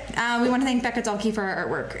 That's it. We want to thank Becca Dalkey for our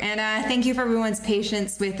artwork. And thank you for everyone's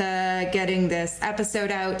patience with getting this episode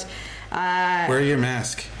out. Wear your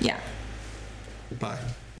mask. Yeah. Bye.